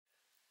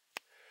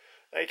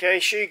Okay,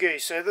 Shoe Goo.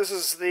 So this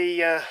is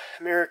the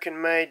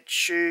American-made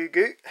Shoe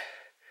Goo.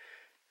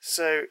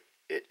 So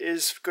it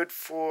is good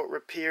for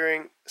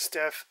repairing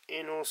stuff,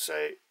 and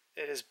also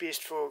it is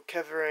best for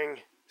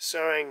covering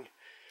sewing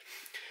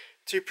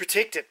to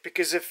protect it,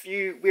 because if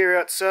you wear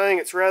out sewing,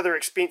 it's rather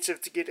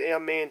expensive to get our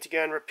man to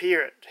go and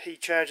repair it. He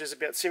charges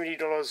about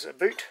 $70 a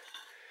boot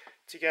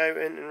to go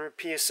in and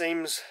repair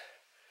seams,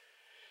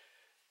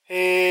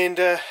 and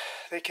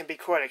that can be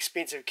quite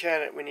expensive,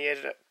 can't it, when you add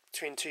it up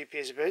between two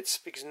pairs of boots,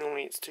 because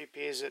normally it's two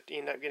pairs that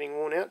end up getting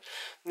worn out.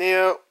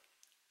 Now,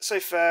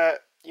 so far,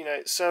 you know,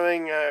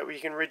 sewing, we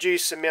can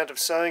reduce the amount of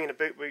sewing in a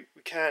boot. We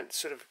can't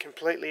sort of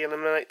completely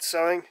eliminate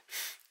sewing,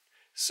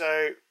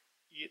 so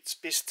it's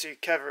best to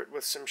cover it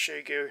with some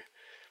Shoe Goo,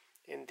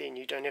 and then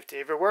you don't have to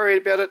ever worry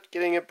about it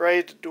getting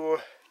abraded or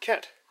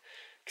cut,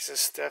 because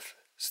this stuff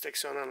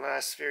sticks on and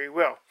lasts very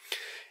well.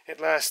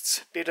 It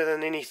lasts better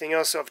than anything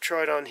else I've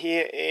tried on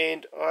here,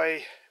 and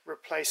I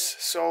replace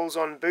soles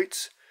on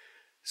boots.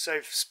 So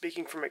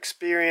speaking from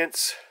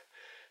experience,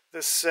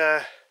 this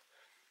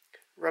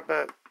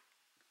rubber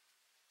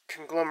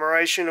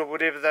conglomeration or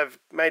whatever they've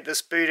made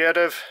this boot out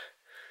of,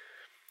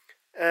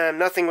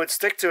 nothing would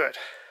stick to it.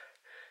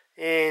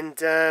 And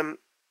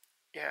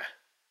yeah,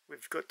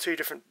 we've got two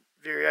different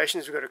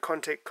variations. We've got a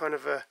contact kind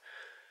of a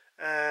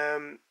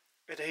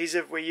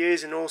adhesive we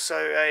use, and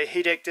also a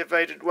heat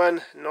activated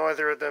one.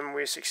 Neither of them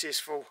were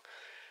successful,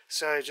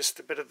 so just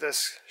a bit of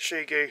this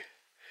Shoe Goo,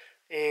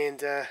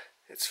 and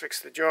it's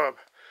fixed the job.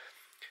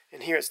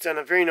 And here it's done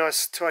a very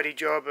nice tidy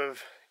job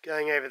of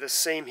going over the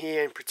seam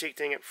here and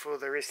protecting it for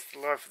the rest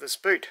of the life of this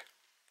boot.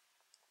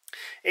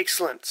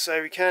 Excellent.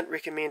 So we can't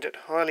recommend it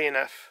highly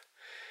enough.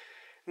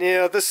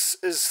 Now this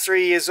is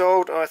 3 years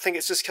old. I think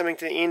it's just coming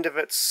to the end of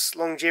its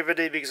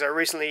longevity, because I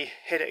recently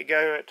had a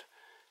go at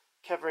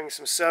covering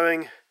some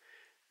sewing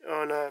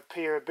on a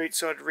pair of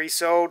boots I'd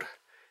resold,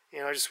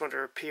 and I just wanted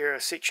to repair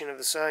a section of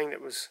the sewing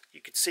that was,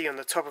 you could see on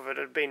the top of it,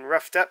 had been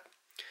roughed up.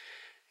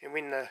 And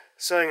when the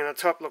sewing on the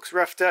top looks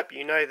roughed up,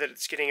 you know that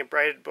it's getting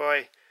abraded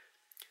by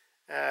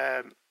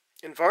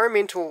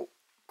environmental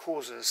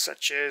causes,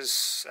 such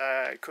as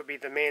it could be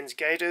the man's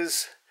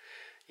gaiters.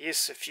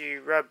 Yes, if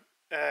you rub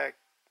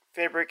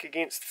fabric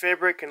against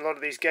fabric, and a lot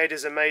of these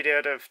gaiters are made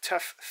out of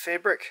tough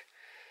fabric,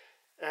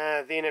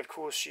 then of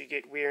course you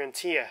get wear and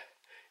tear.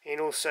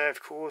 And also,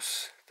 of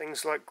course,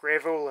 things like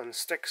gravel and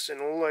sticks and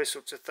all those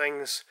sorts of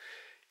things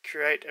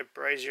create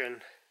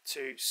abrasion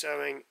to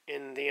sewing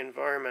in the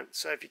environment.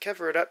 So if you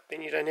cover it up,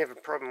 then you don't have a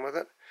problem with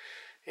it,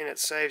 and it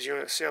saves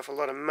yourself a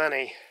lot of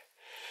money.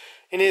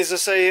 And as I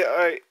say,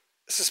 I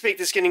suspect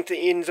it's getting to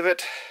the end of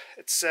it.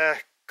 It's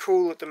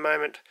cool at the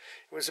moment.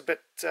 It was a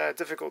bit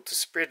difficult to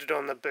spread it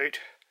on the boot.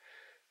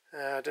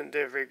 I didn't do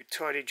a very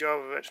tidy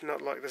job of it.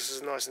 Not like this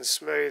is nice and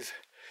smooth,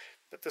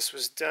 but this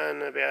was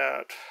done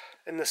about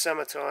in the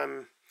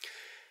summertime,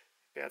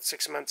 about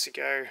 6 months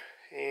ago.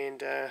 And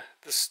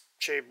this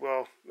tube,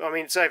 well, I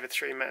mean, it's over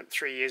 3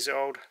 years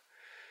old.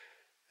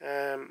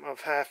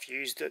 I've half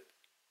used it.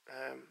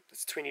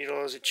 It's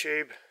 $20 a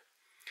tube.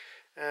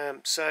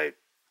 So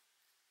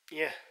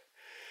yeah,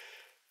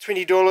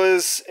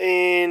 $20,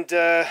 and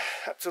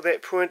up to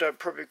that point I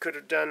probably could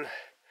have done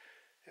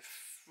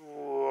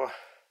for,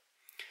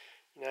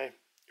 you know,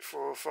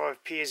 4 or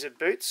 5 pairs of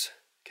boots,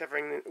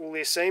 covering all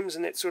their seams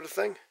and that sort of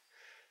thing.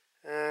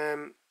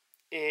 And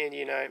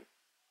you know,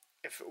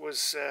 if it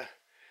was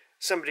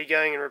somebody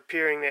going and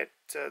repairing that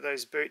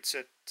those boots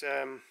at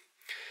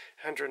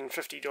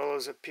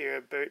 $150 a pair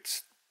of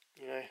boots,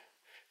 you know,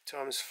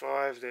 times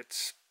 5,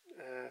 that's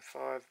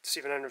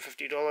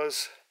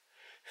 $750.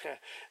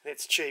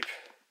 That's cheap,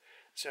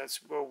 so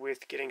it's well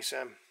worth getting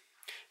some.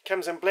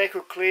 Comes in black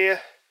or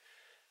clear.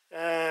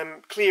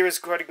 Clear is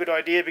quite a good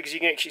idea, because you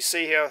can actually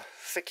see how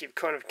thick you've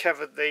kind of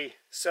covered the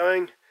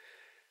sewing.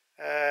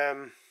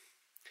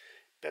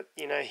 But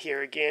you know,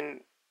 here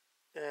again,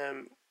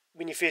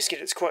 when you first get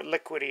it, it's quite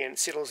liquidy and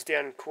settles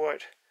down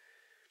quite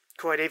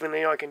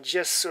evenly. I can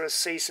just sort of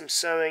see some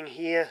sewing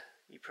here.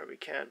 You probably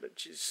can't, but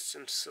just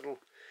some little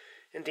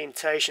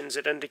indentations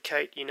that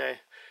indicate, you know,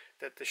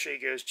 that the Shoe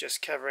Goo is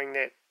just covering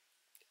that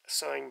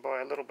sewing by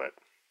a little bit.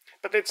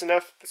 But that's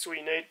enough. That's all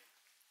you need.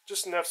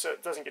 Just enough so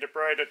it doesn't get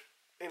abraded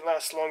and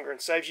lasts longer and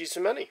saves you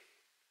some money.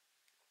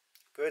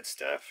 Good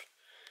stuff.